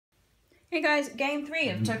Hey guys, game 3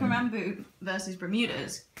 of Touken Ranbu versus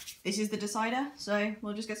Bermudas. This is the decider, so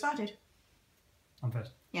we'll just get started. I'm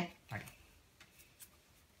first? Yeah. Okay.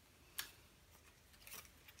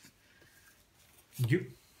 You.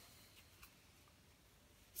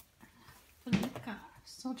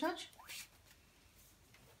 Soul charge?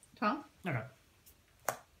 12? Okay.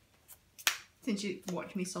 Since you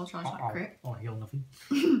watched me soul charge that crit. I'll heal nothing.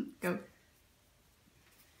 Go.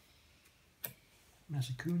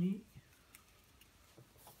 Masakuni.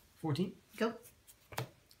 14. Go.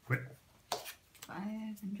 Quit. 5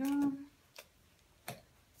 and draw.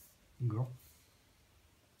 Go.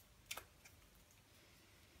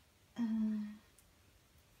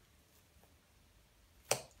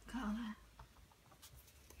 Colour.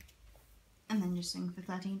 And then just swing for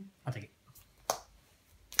 13. I'll take it.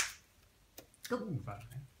 Go. Ooh, 5.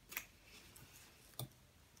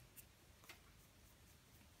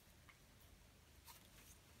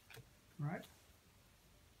 Right.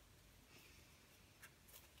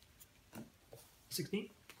 16.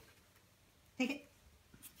 Take it.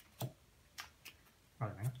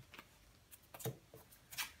 Right, hang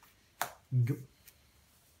on. Go.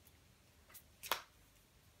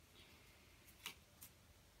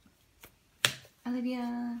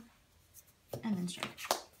 Olivia. And then strike.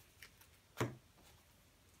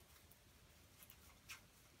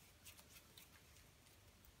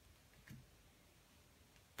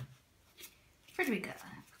 Frederica.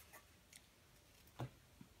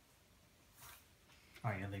 Oh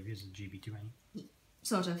yeah, they've used the GB2 any.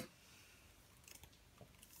 Sort of.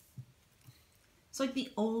 It's like the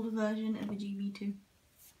old version of a GB2.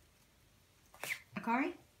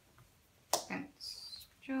 Akari. Bounce.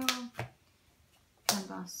 Draw. And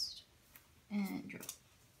bust. And draw.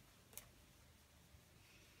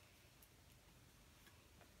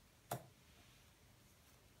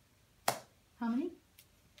 Harmony.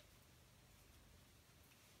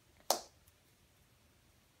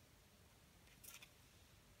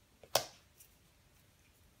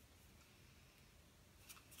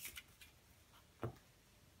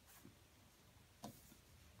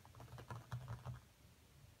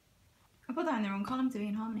 I put that in the wrong column to be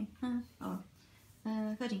in harmony. Huh. Oh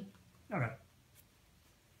well. 13. Okay.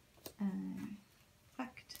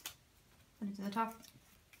 Fact. Put it to the top.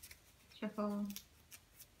 Shuffle.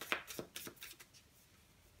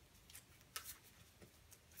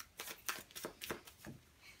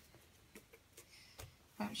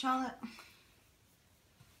 Grab Charlotte.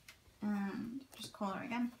 And just call her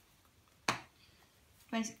again.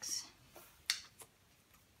 26.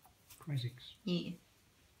 26. Yeah.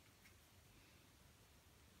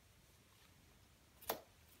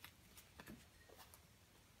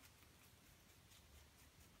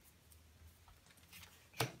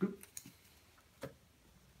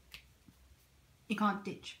 You can't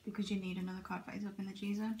ditch because you need another card phase up in the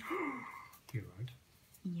G zone. You're right.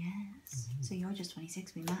 Yes. So you're just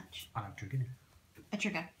 26, we match. I have trigger. A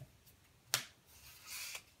trigger.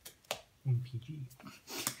 1 PG.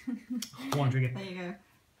 1 trigger. There you go.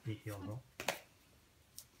 The heal roll.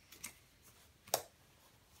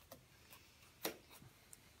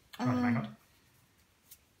 Right, Vanguard.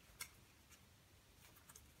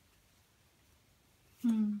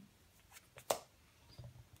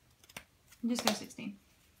 Just go 16.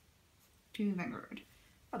 To Vanguard.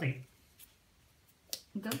 I'll take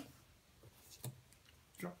it. Go.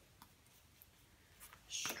 Drop.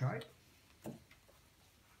 Stride.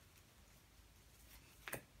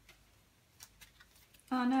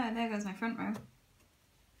 Oh no, there goes my front row.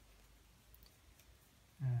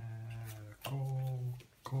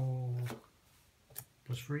 Call.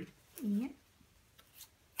 Plus 3. Yep.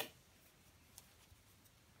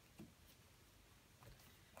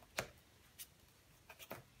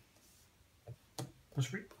 Plus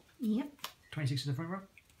 3. Yep. 26 is the front row.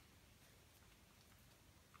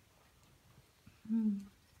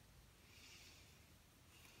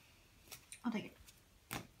 I'll take it.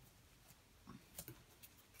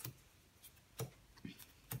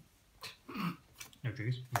 No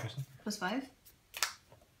triggers. Interesting. Plus 5.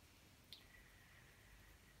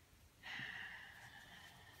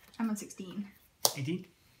 I'm on 16. 18.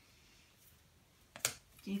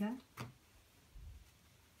 Do you go?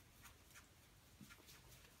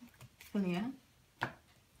 Julia.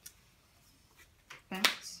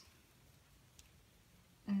 Bounce.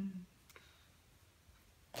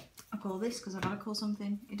 I'll call this because I gotta call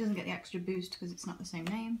something. It doesn't get the extra boost because it's not the same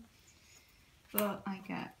name. But I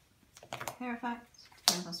get hair effect,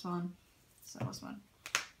 hair plus 1, so plus 1.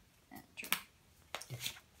 And draw.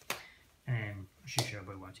 Shisha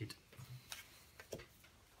boy wanted.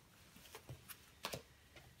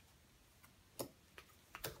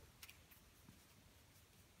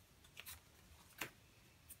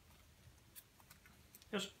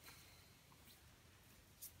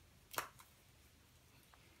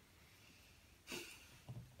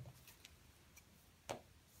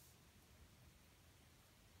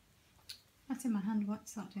 that's in my hand.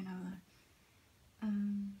 What's that doing over there?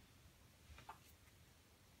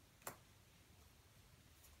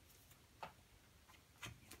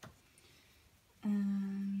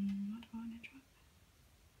 What do I want to drop?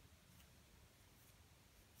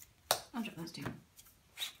 I'll drop those two.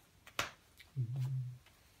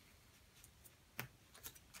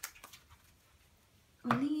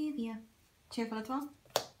 Olivia. Cheerful at 12.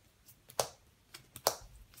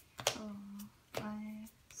 4, 5,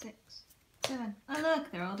 6, 7. Oh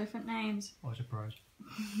look, they're all different names. What a surprise.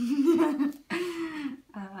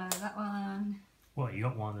 That one. Well, you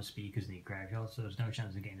got one of the speakers in your graveyard, so there's no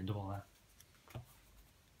chance of getting a double there.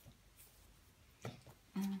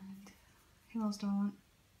 And who else do I want?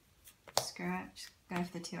 Screw it, just go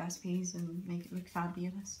for the 2 SPs and make it look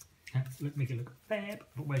fabulous. Make it look fab.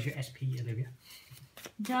 But where's your SP, Olivia?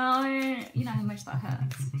 Don't. You know how much that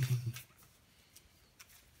hurts.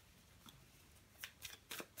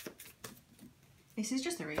 This is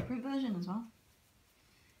just the reprint version as well.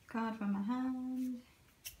 Card from my hand.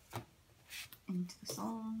 Into the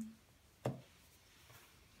song.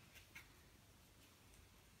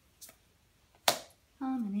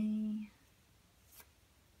 Harmony.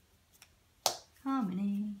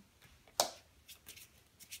 Harmony.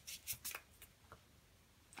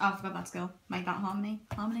 Oh, I forgot that skill. Make that harmony.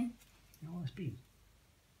 Harmony. No SP.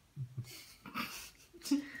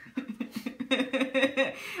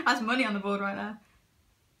 That's money on the board right there.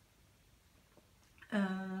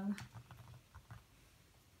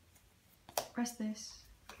 Press this.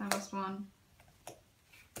 Last one.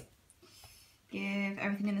 Give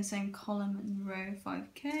everything in the same column and row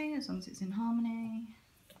 5k as long as it's in harmony.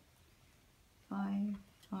 5,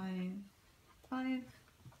 5, 5.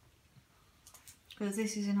 Because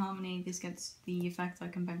this is in harmony, this gets the effect I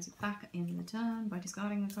can bounce it back in the turn by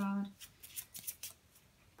discarding the card.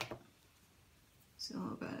 So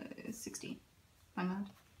I'll go 16. Vanguard.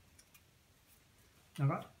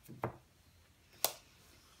 Alright.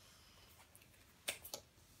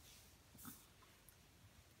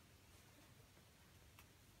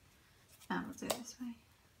 Now we'll do it this way.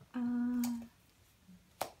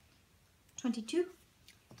 22?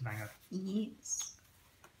 Vanguard. Yes.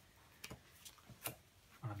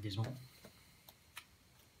 I have Dismal.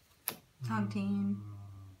 Tag team.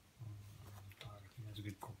 That's a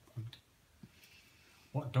good point.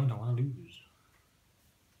 What don't I want to lose?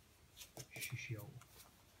 Shishio.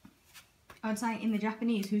 I would say in the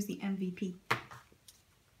Japanese, who's the MVP?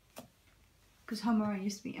 Because Homura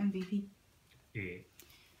used to be MVP. Yeah.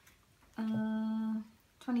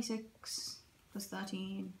 26 plus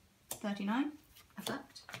 13, 39.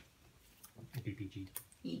 Effect. BPG.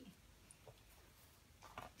 Yeah.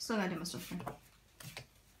 Still gotta do my stuff through.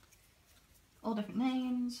 All different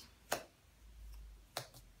names.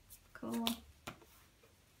 Cool.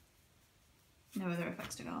 No other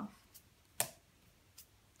effects to go off.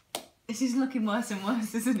 This is looking worse and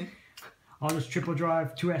worse, isn't it? I'll just triple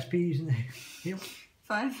drive 2 SPs and heal.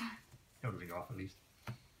 5. It'll go off at least.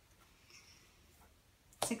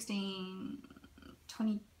 16,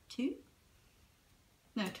 22?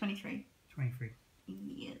 No, 23. 23.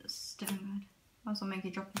 Yes, different card. Might as well make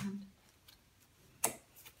it drop your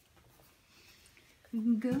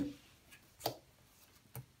hand. Good.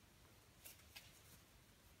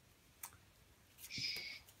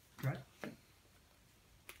 Right.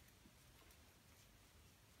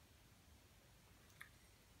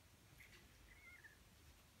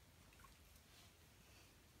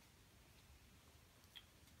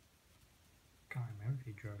 Can't remember if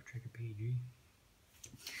you drove Trick or PG.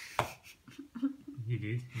 You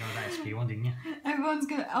did. You know that SP one, didn't you? Everyone's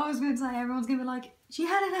gonna. I was going to say everyone's gonna be like, she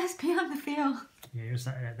had an SP on the field. Yeah, it was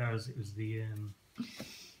that. It was the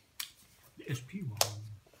SP one.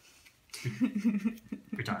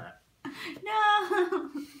 Retire that.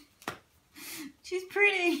 No, she's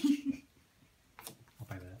pretty. I'll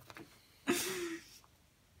pay for that.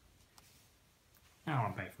 I don't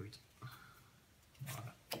want to pay for it.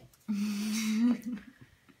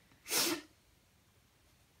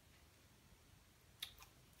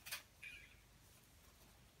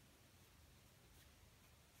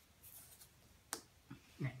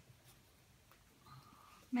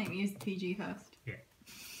 Make me use the PG first. Yeah.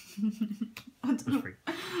 I don't know. Free.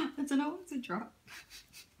 I don't know what to drop.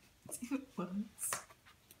 Let's see if it works.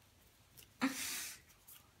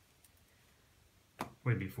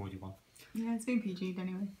 Would be 41. Yeah, it's been PG'd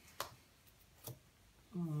anyway.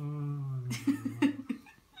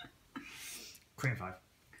 Create 5.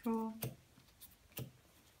 Cool.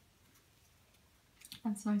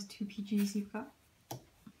 That's nice 2 PGs you've got.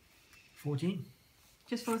 14.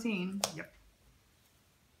 Just 14? Yep.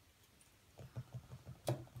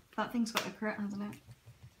 That thing's got a crit, hasn't it?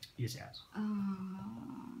 Yes, it has.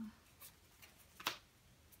 I'm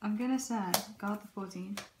gonna say guard the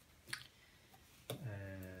 14.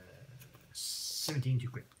 17 to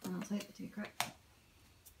crit. And I'll take the 2 crit.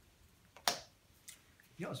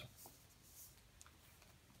 Yours.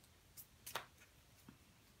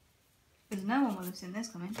 Because no one will have seen this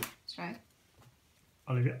coming. Straight.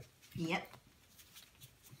 Olivia. Yep.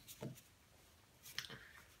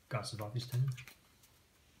 Got survive this turn.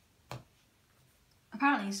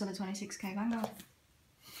 Apparently he's still a 26k Vanguard.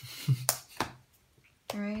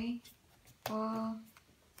 3, 4,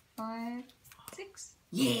 5, 6.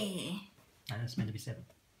 Yeah! And it's meant to be 7.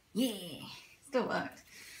 Yeah! Still worked.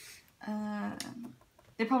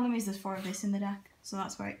 The problem is there's 4 of this in the deck, so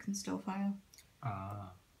that's where it can still fail.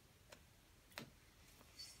 Ah.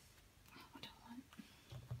 What do I want?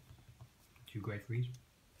 2 grade freeze.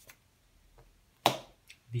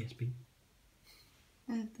 VSP.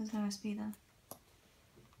 There's no SP there.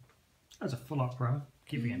 That's a full art promo.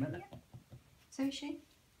 Keep forgetting about that. So is she?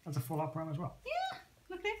 That's a full art promo as well. Yeah!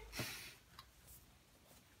 Look at it.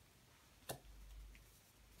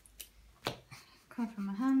 Card from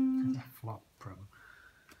my hand. That's a full art promo.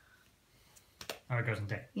 Oh, it goes on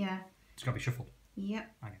deck. Yeah. It's got to be shuffled.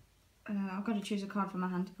 Yep. Okay. I've got to choose a card from my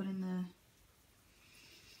hand to put in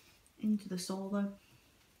into the soul though.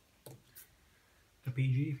 A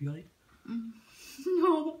PG if you got it.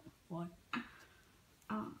 No. Why?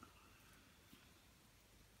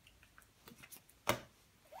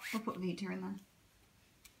 We'll put Vita in there.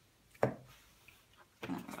 And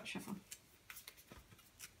then I've got to shuffle.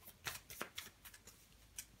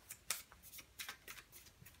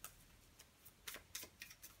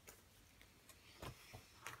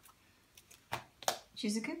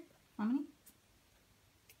 Shizuku? How many?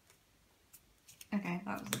 Okay,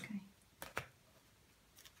 that was okay.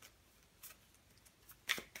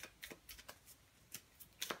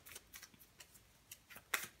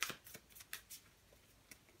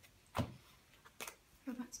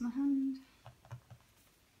 Go back to my hand.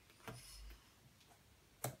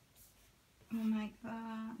 We'll make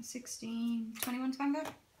that 16, 21 to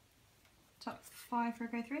Vanguard. Top 5 for a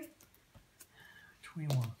go 3.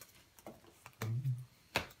 21.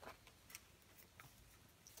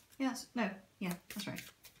 Yeah, that's, no, yeah, that's right.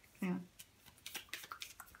 21.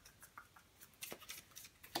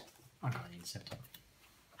 I got it in September.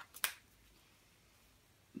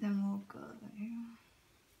 Then we'll go.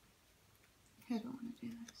 Who do I want to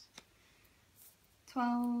do this?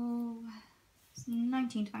 12,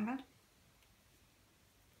 19 to Vanguard.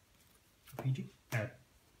 PG?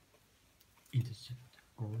 Intercept.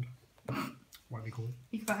 Gold. What we call it?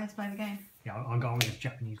 You forgot how to play the game. Yeah, I'll go with this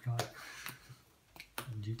Japanese card.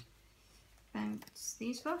 Legit. Thanks,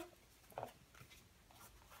 these 4.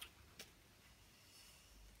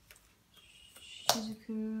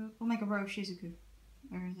 Shizuku. We'll make a row Shizuku.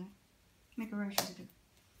 Where is it? Make a row Shizuku.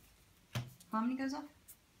 Harmony goes off?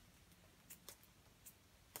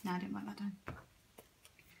 No, I didn't work that time.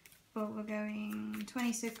 But we're going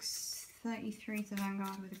 26, 33 to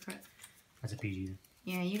Vanguard with a crit. That's a PG then.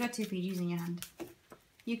 Yeah, you got 2 PGs in your hand.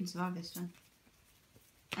 You can survive this turn.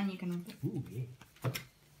 And you can... Ooh, yeah.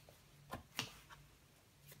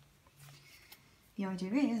 The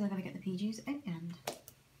idea is I gotta get the PGs at the end.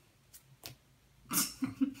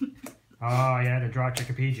 Oh, yeah, the draw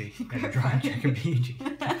checker PG. Yeah, the draw checker PG.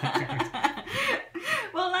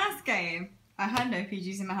 Well, last game, I had no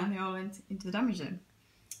PGs in my hand, they all went into the damage zone.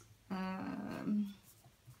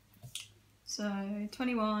 So,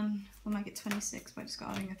 21, we'll make it 26 by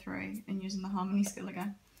discarding a 3 and using the harmony skill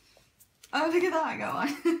again. Oh, look at that, I got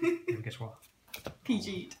one. And guess what?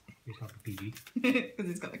 PG'd. It's got the PG. Because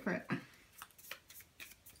it's got the crit.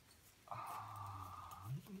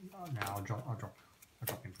 No, I'll drop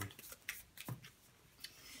him for it.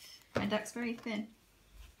 My deck's very thin.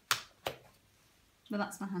 But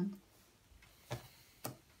that's my hand.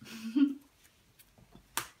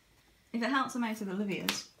 If it helps, I'm out of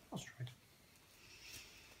Olivia's. That's right.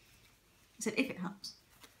 I said if it helps.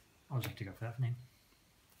 I'll just have to go for that name.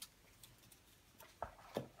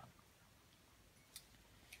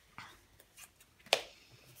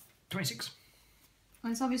 $26.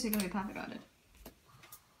 Well, it's obviously going to be perfect guarded.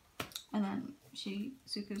 And then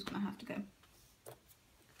Suku's going to have to go.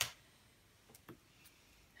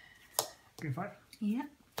 Green 5. Yep.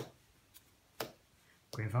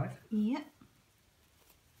 Green 5. Yep.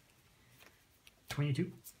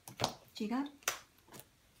 22. G-guard.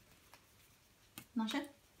 Nasha.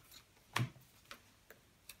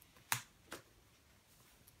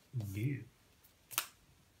 Yeah.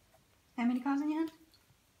 How many cards in your hand?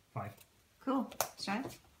 5. Cool.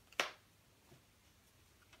 Strike.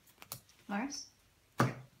 Loris?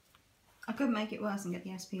 I could make it worse and get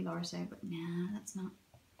the SP Loris out, but nah, that's not.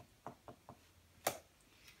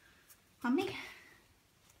 How many?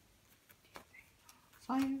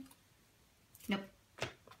 5? Nope.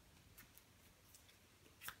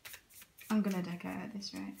 I'm gonna deck out at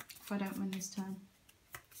this rate if I don't win this turn.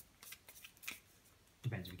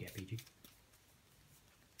 Depends if you get PG.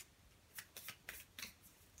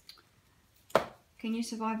 Can you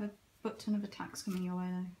survive a butt ton of attacks coming your way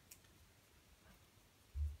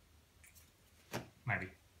though? Maybe.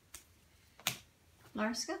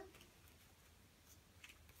 Lariska?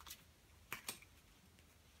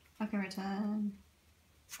 I can return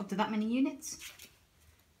up to that many units.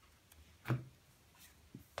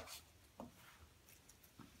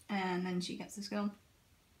 And then she gets the skill.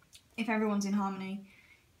 If everyone's in harmony,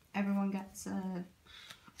 everyone gets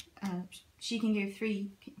she can give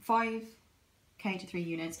 5k to 3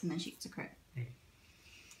 units, and then she gets a crit. Yeah.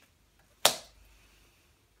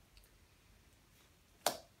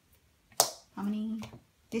 Harmony.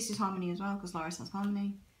 This is harmony as well because Loris has harmony.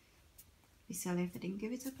 It'd be silly if they didn't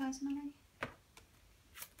give it to her personally.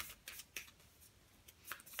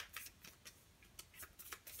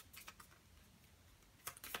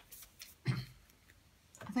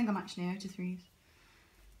 I think I'm actually out of 3s.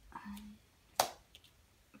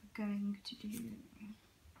 We're going to do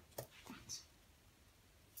that.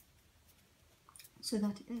 So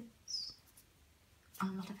that is a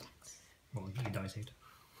lot of attacks. Well, you die saved.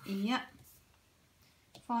 Yep.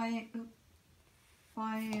 5. Oh,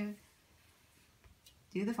 5.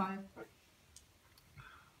 Do the 5.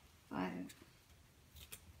 5.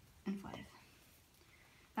 And 5.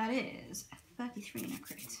 That is a 33 and a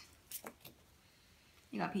crit.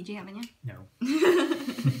 You got PG, haven't you? No.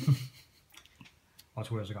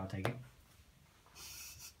 What's worse, I gotta take it.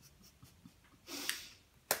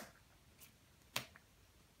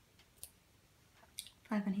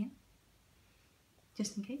 Five in here.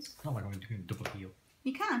 Just in case. Not like I'm doing double heal.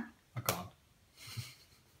 You can. I can't.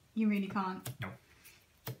 You really can't. No.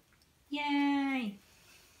 Yay!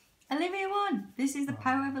 Olivia won! This is the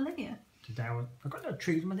power of Olivia. Today was... I've got no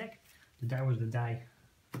trees in my deck. Today was the day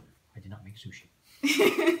I did not make sushi.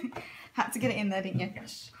 Had to get it in there, didn't you?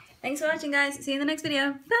 Yes. Thanks for watching, guys. See you in the next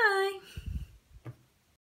video. Bye!